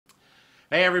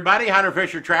Hey everybody, Hunter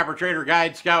Fisher, Trapper, Trader,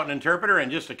 Guide, Scout, and Interpreter, and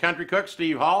just a country cook,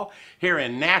 Steve Hall, here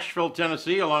in Nashville,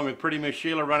 Tennessee, along with pretty Miss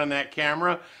Sheila running that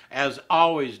camera. As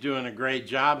always, doing a great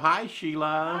job. Hi,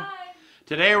 Sheila. Hi.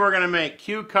 Today we're going to make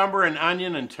cucumber and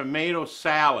onion and tomato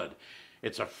salad.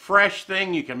 It's a fresh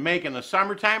thing you can make in the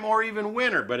summertime or even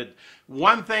winter, but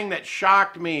one thing that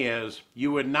shocked me is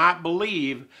you would not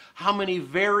believe how many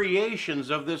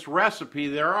variations of this recipe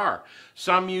there are.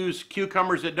 Some use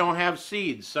cucumbers that don't have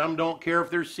seeds. Some don't care if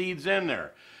there's seeds in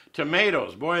there.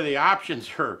 Tomatoes, boy, the options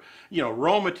are,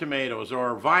 Roma tomatoes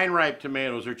or vine ripe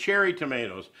tomatoes or cherry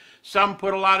tomatoes. Some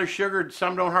put a lot of sugar,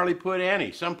 some don't hardly put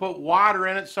any. Some put water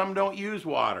in it, some don't use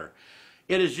water.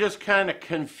 It is just kind of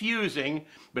confusing,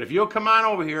 but if you'll come on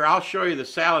over here, I'll show you the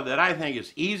salad that I think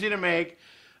is easy to make.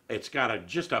 It's got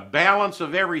just a balance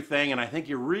of everything, and I think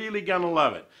you're really going to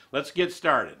love it. Let's get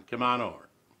started. Come on over.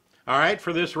 All right,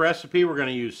 for this recipe, we're going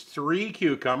to use 3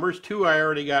 cucumbers. 2 I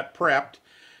already got prepped,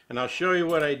 and I'll show you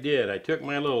what I did. I took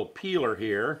my little peeler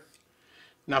here.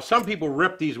 Now, some people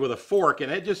rip these with a fork,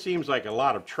 and it just seems like a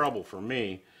lot of trouble for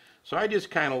me. So I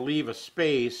just kind of leave a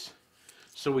space.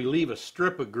 So we leave a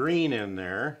strip of green in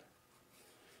there.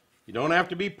 You don't have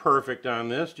to be perfect on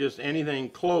this, just anything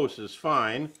close is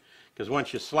fine, because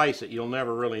once you slice it, you'll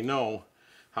never really know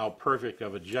how perfect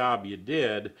of a job you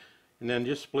did. And then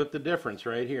just split the difference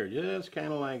right here, just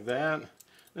kind of like that.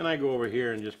 Then I go over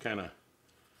here and just kind of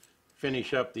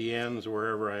finish up the ends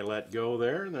wherever I let go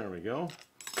there. There we go.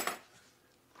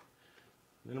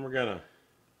 Then we're going to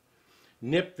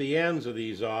nip the ends of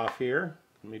these off here.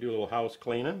 Let me do a little house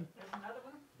cleaning.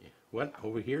 What,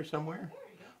 over here somewhere?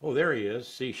 Oh, there he is.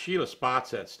 See, Sheila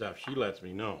spots that stuff. She lets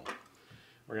me know.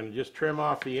 We're going to just trim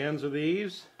off the ends of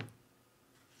these,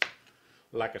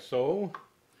 like so.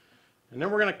 And then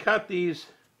we're going to cut these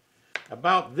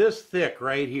about this thick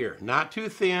right here. Not too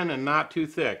thin and not too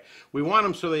thick. We want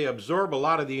them so they absorb a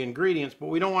lot of the ingredients, but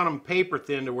we don't want them paper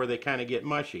thin to where they kind of get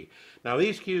mushy. Now,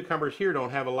 these cucumbers here don't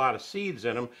have a lot of seeds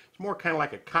in them. It's more kind of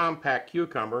like a compact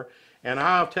cucumber. And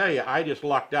I'll tell you, I just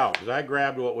lucked out because I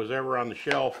grabbed what was ever on the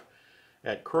shelf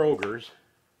at Kroger's.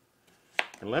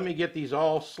 And let me get these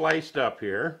all sliced up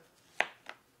here.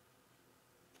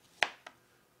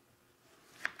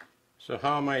 So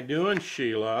how am I doing,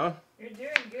 Sheila? You're doing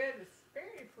good. It's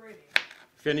very pretty.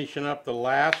 Finishing up the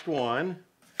last one.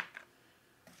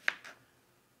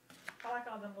 I like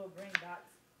all them little green dots.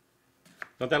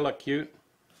 Don't that look cute?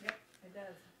 Yep, it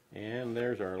does. And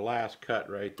there's our last cut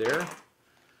right there.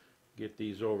 Get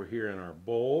these over here in our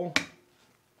bowl. So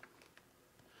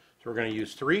we're going to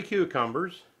use 3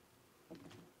 cucumbers,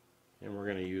 and we're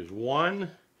going to use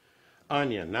 1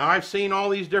 onion. Now, I've seen all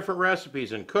these different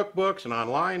recipes in cookbooks and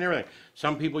online and everything.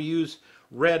 Some people use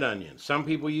red onions, some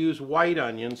people use white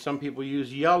onions, some people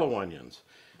use yellow onions.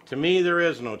 To me, there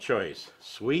is no choice.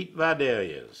 Sweet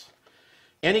Vidalias.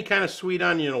 Any kind of sweet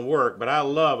onion will work, but I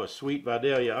love a Sweet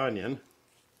Vidalia onion.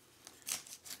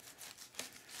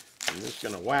 I'm just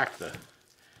going to whack the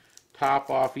top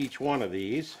off each one of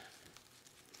these.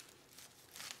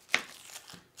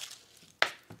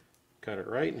 Cut it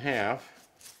right in half.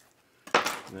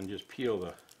 And then just peel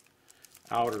the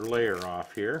outer layer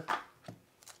off here.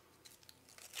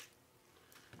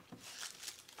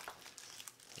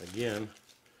 Again,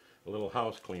 a little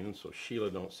house cleaning so Sheila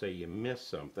don't say you missed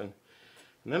something.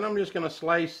 And then I'm just going to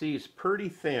slice these pretty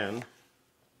thin.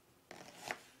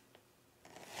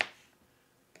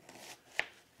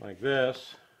 Like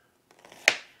this,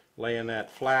 laying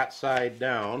that flat side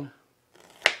down,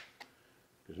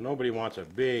 because nobody wants a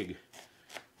big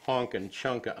honking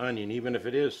chunk of onion, even if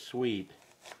it is sweet.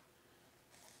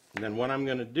 And then what I'm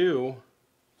going to do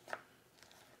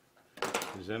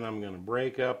is then I'm going to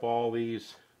break up all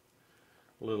these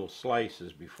little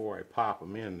slices before I pop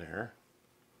them in there.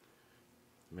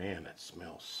 Man, that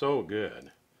smells so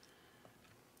good.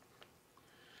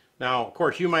 Now, of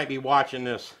course, you might be watching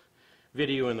this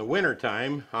video in the winter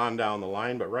time on down the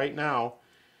line, but right now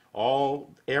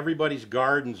everybody's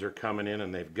gardens are coming in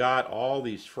and they've got all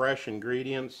these fresh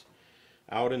ingredients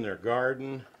out in their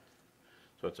garden,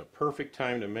 so it's a perfect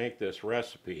time to make this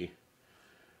recipe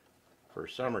for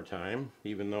summertime,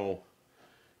 even though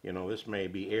this may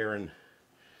be airing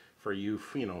for you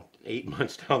 8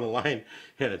 months down the line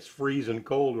and it's freezing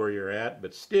cold where you're at,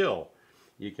 but still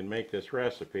you can make this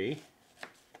recipe.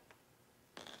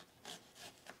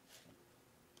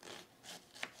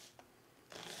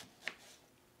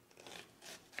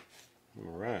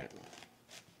 Alright.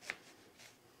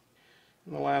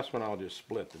 And the last one I'll just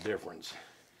split the difference.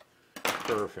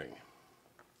 Perfect.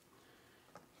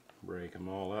 Break them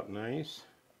all up nice.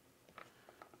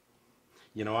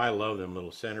 I love them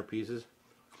little centerpieces.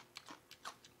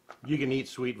 You can eat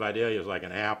sweet Vidalias like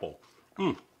an apple.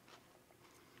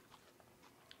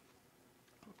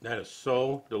 That is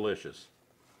so delicious.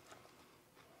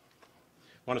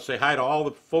 I want to say hi to all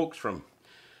the folks from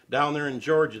down there in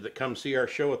Georgia that come see our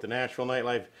show at the Nashville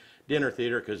Nightlife Dinner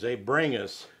Theater, because they bring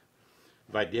us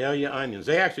Vidalia onions.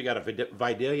 They actually got a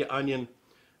Vidalia onion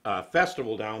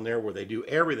festival down there where they do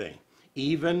everything,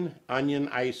 even onion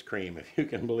ice cream, if you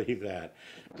can believe that.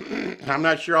 I'm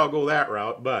not sure I'll go that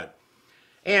route, but.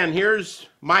 And here's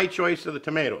my choice of the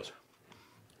tomatoes.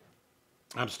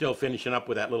 I'm still finishing up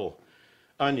with that little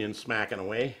onion smacking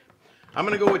away. I'm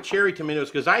going to go with cherry tomatoes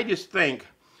because I just think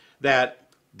that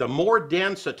the more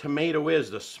dense a tomato is,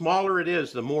 the smaller it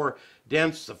is, the more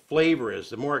dense the flavor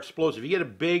is, the more explosive. You get a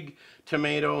big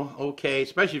tomato, okay,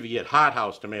 especially if you get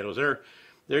hothouse tomatoes.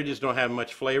 They just don't have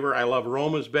much flavor. I love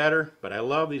Romas better, but I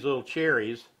love these little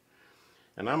cherries.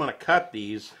 And I'm going to cut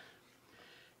these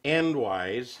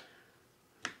endwise.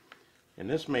 And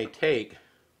this may take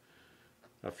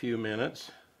a few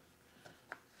minutes.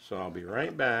 So I'll be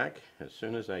right back as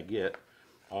soon as I get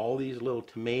all these little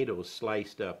tomatoes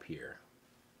sliced up here.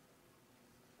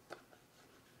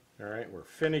 All right, we're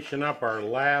finishing up our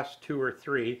last 2 or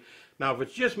 3. Now, if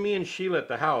it's just me and Sheila at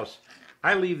the house,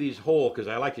 I leave these whole because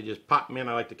I like to just pop them in.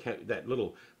 I like to that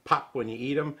little pop when you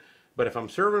eat them. But if I'm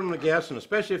serving them to guests, and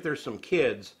especially if there's some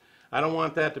kids, I don't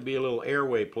want that to be a little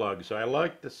airway plug. So I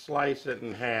like to slice it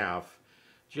in half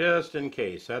just in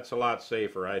case. That's a lot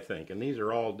safer, I think. And these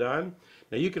are all done.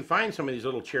 Now, you can find some of these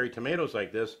little cherry tomatoes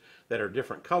like this that are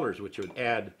different colors, which would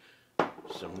add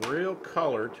some real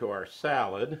color to our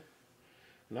salad.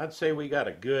 And I'd say we got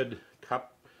a good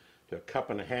cup to a cup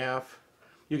and a half.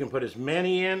 You can put as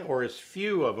many in or as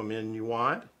few of them in you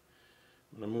want.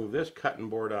 I'm going to move this cutting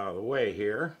board out of the way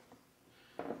here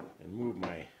and move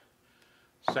my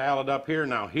salad up here.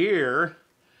 Now here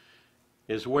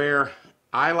is where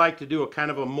I like to do a kind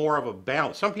of a more of a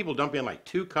balance. Some people dump in like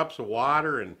 2 cups of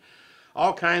water and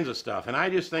all kinds of stuff, and I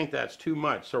just think that's too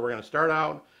much. So we're going to start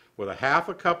out with a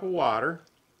 1/2 cup of water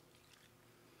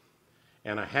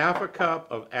and a 1/2 cup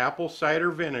of apple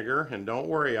cider vinegar. And don't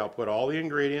worry, I'll put all the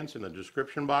ingredients in the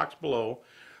description box below,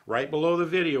 right below the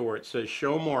video where it says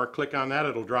show more. Click on that,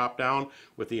 it'll drop down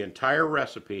with the entire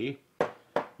recipe.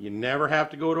 You never have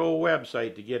to go to a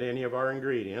website to get any of our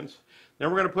ingredients. Then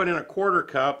we're going to put in a 1/4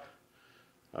 cup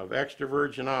of extra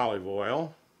virgin olive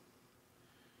oil.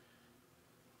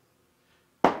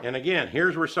 And again,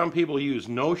 here's where some people use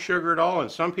no sugar at all,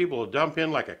 and some people will dump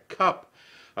in like a cup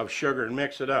of sugar and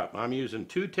mix it up. I'm using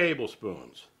 2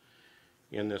 tablespoons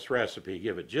in this recipe.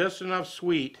 Give it just enough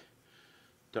sweet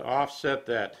to offset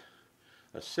that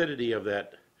acidity of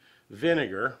that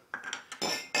vinegar.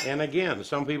 And again,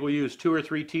 some people use 2 or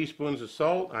 3 teaspoons of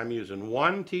salt. I'm using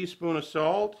 1 teaspoon of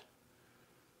salt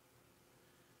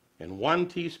and 1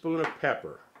 teaspoon of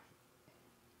pepper.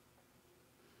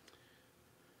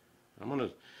 I'm going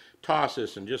to toss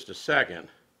this in just a second.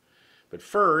 But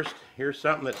first, here's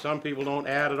something that some people don't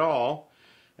add at all,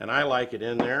 and I like it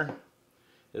in there,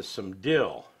 is some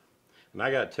dill. And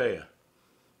I got to tell you,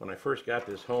 when I first got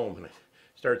this home and I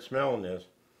started smelling this,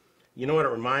 you know what it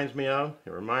reminds me of?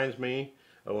 It reminds me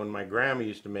of when my grandma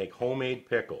used to make homemade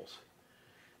pickles,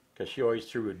 because she always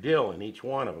threw a dill in each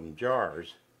one of them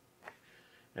jars.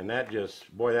 And that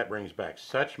just, boy, that brings back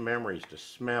such memories to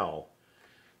smell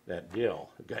that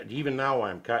dill. Even now while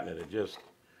I'm cutting it, it just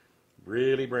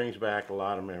really brings back a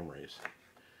lot of memories.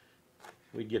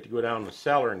 We'd get to go down in the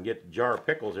cellar and get a jar of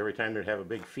pickles every time they'd have a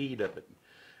big feed up at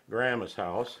Grandma's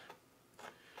house.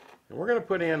 And we're going to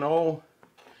put in,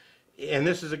 and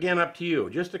this is again up to you,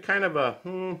 just a kind of a,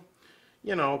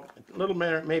 you know, a little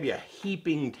bit, maybe a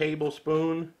heaping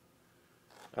tablespoon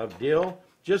of dill.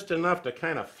 Just enough to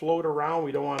kind of float around.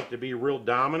 We don't want it to be real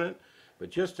dominant,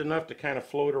 but just enough to kind of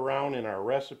float around in our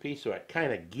recipe so it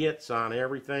kind of gets on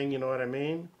everything, you know what I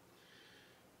mean?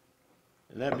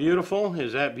 Isn't that beautiful?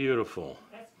 Is that beautiful?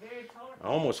 That's very colorful. I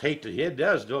almost hate to, it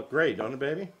does look great, don't it,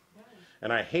 baby? It does.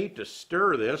 And I hate to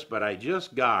stir this, but I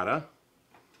just gotta.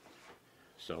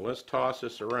 So let's toss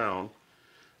this around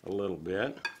a little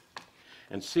bit.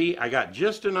 And see, I got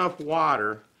just enough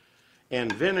water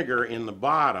and vinegar in the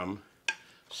bottom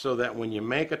so that when you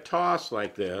make a toss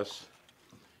like this,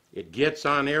 it gets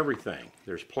on everything.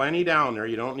 There's plenty down there.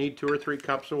 You don't need 2 or 3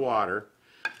 cups of water.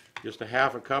 Just a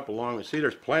 1/2 cup along. See,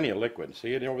 there's plenty of liquid.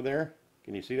 See it over there?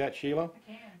 Can you see that, Sheila?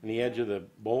 I can. In the edge of the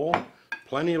bowl.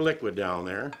 Plenty of liquid down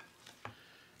there.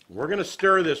 We're going to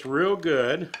stir this real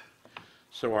good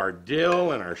so our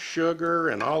dill and our sugar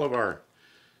and all of our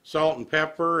salt and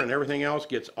pepper and everything else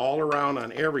gets all around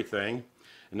on everything.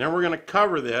 And then we're going to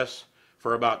cover this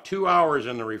for about 2 hours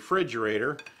in the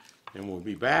refrigerator, and we'll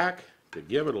be back to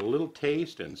give it a little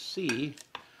taste and see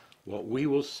what we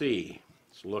will see.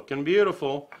 It's looking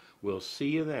beautiful. We'll see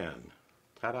you then.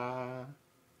 Ta-da!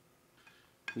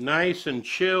 Nice and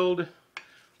chilled.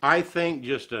 I think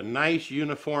just a nice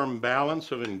uniform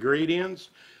balance of ingredients.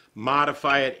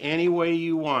 Modify it any way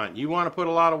you want. You want to put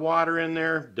a lot of water in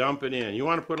there, dump it in. You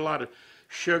want to put a lot of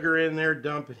sugar in there,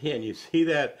 dump it in. You see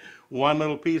that one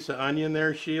little piece of onion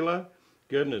there, Sheila?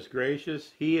 Goodness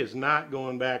gracious, he is not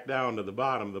going back down to the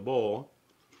bottom of the bowl.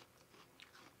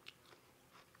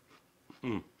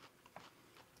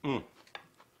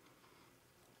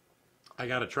 I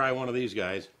got to try one of these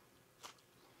guys.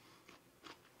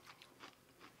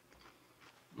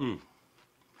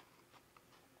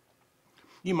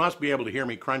 You must be able to hear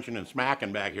me crunching and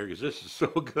smacking back here because this is so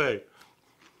good.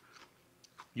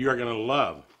 You're going to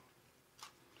love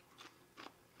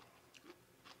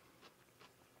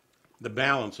the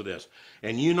balance of this.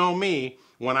 And you know me,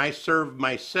 when I serve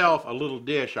myself a little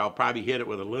dish, I'll probably hit it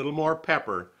with a little more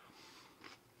pepper.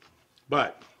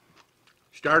 But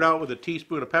start out with a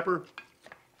teaspoon of pepper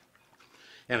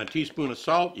and a teaspoon of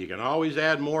salt. You can always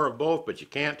add more of both, but you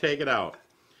can't take it out.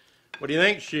 What do you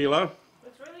think, Sheila?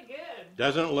 Looks really good.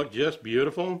 Doesn't it look just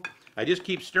beautiful? I just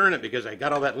keep stirring it because I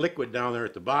got all that liquid down there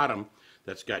at the bottom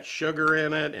that's got sugar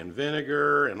in it and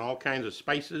vinegar and all kinds of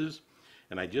spices.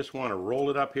 And I just want to roll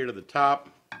it up here to the top.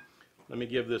 Let me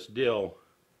give this dill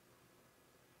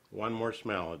one more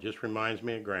smell. It just reminds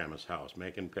me of Grandma's house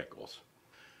making pickles.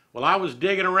 Well, I was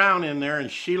digging around in there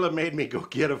and Sheila made me go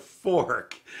get a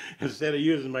fork instead of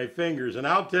using my fingers. And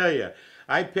I'll tell you,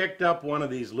 I picked up one of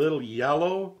these little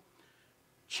yellow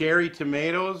cherry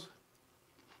tomatoes.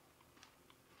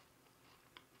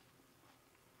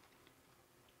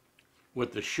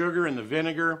 With the sugar and the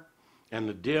vinegar and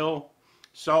the dill,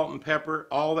 salt and pepper,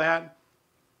 all that.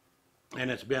 And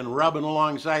it's been rubbing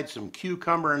alongside some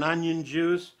cucumber and onion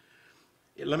juice.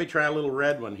 Let me try a little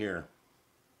red one here.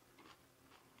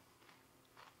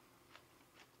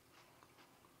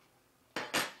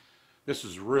 This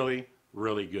is really,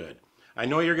 really good. I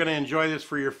know you're going to enjoy this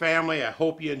for your family. I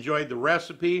hope you enjoyed the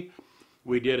recipe.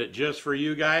 We did it just for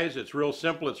you guys. It's real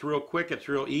simple, it's real quick, it's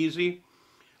real easy.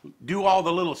 Do all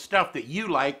the little stuff that you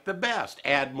like the best.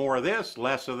 Add more of this,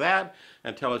 less of that,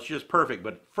 until it's just perfect.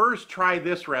 But first try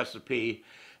this recipe,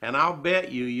 and I'll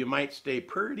bet you might stay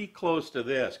pretty close to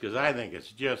this, because I think it's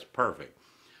just perfect.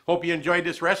 Hope you enjoyed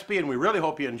this recipe, and we really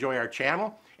hope you enjoy our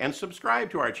channel, and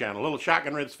subscribe to our channel. Little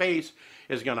Shotgun Red's face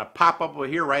is going to pop up over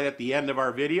here right at the end of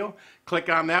our video. Click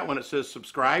on that when it says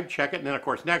subscribe, check it, and then of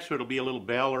course next to it will be a little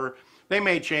bell, or they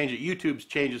may change it. YouTube's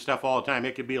changes stuff all the time.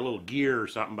 It could be a little gear or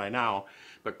something by now.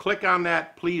 But click on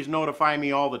that, please notify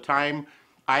me all the time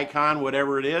icon,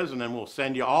 whatever it is, and then we'll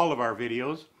send you all of our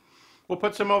videos. We'll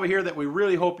put some over here that we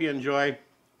really hope you enjoy,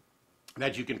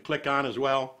 that you can click on as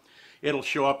well. It'll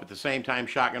show up at the same time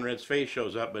Shotgun Red's face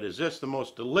shows up. But is this the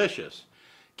most delicious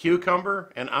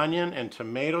cucumber and onion and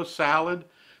tomato salad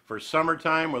for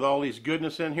summertime with all these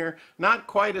goodness in here? Not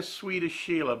quite as sweet as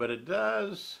Sheila, but it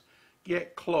does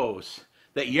get close.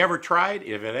 That you ever tried?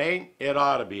 If it ain't, it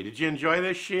ought to be. Did you enjoy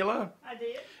this, Sheila? I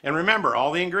did. And remember,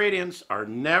 all the ingredients are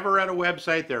never at a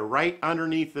website. They're right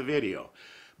underneath the video.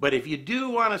 But if you do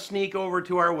want to sneak over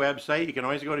to our website, you can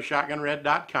always go to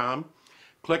shotgunred.com.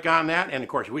 Click on that. And, of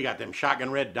course, we got them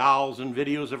Shotgun Red dolls and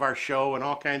videos of our show and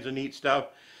all kinds of neat stuff.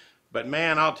 But,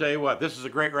 man, I'll tell you what, this is a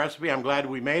great recipe. I'm glad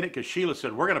we made it because Sheila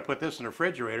said we're going to put this in the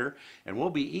refrigerator and we'll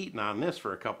be eating on this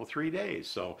for a couple, 3 days.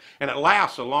 So, and it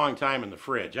lasts a long time in the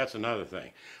fridge. That's another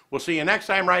thing. We'll see you next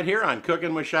time right here on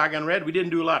Cooking with Shotgun Red. We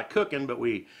didn't do a lot of cooking, but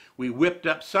we whipped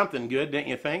up something good, didn't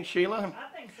you think, Sheila?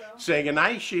 I think so. Say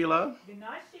goodnight, Sheila. Good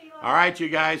night, Sheila. All right, you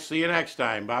guys. See you next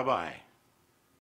time. Bye-bye.